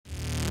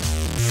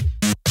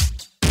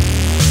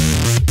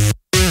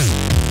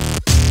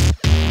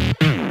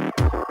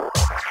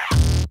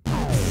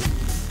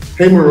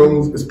Hey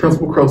Maroons, it's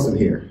Principal Crosen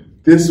here.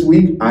 This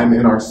week, I'm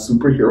in our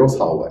Superheroes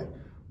hallway.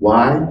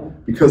 Why?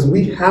 Because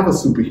we have a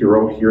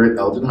superhero here at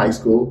Elgin High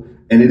School,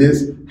 and it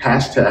is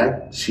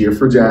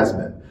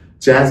 #CheerForJasmine.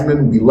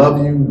 Jasmine, we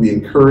love you, we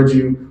encourage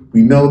you.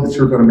 We know that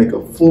you're gonna make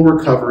a full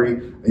recovery,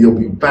 and you'll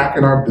be back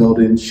in our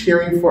building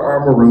cheering for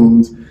our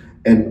Maroons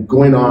and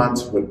going on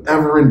to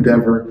whatever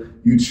endeavor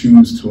you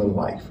choose to in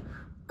life.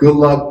 Good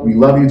luck, we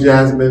love you,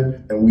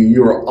 Jasmine, and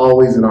you are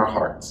always in our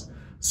hearts.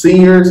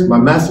 Seniors, my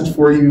message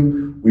for you,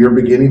 we are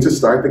beginning to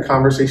start the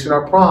conversation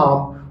on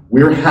prom.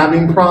 We're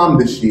having prom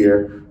this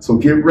year, so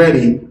get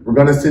ready. We're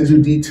gonna send you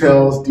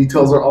details.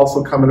 Details are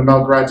also coming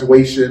about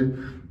graduation.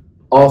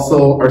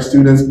 Also, our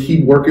students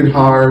keep working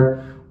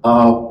hard.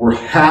 We're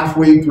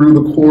halfway through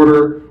the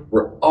quarter.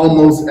 We're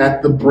almost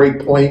at the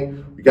break point.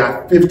 We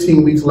got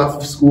 15 weeks left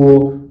of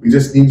school. We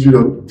just need you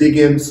to dig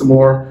in some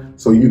more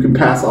so you can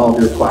pass all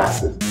of your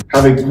classes.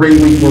 Have a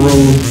great week,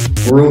 Maroons.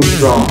 Maroons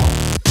strong.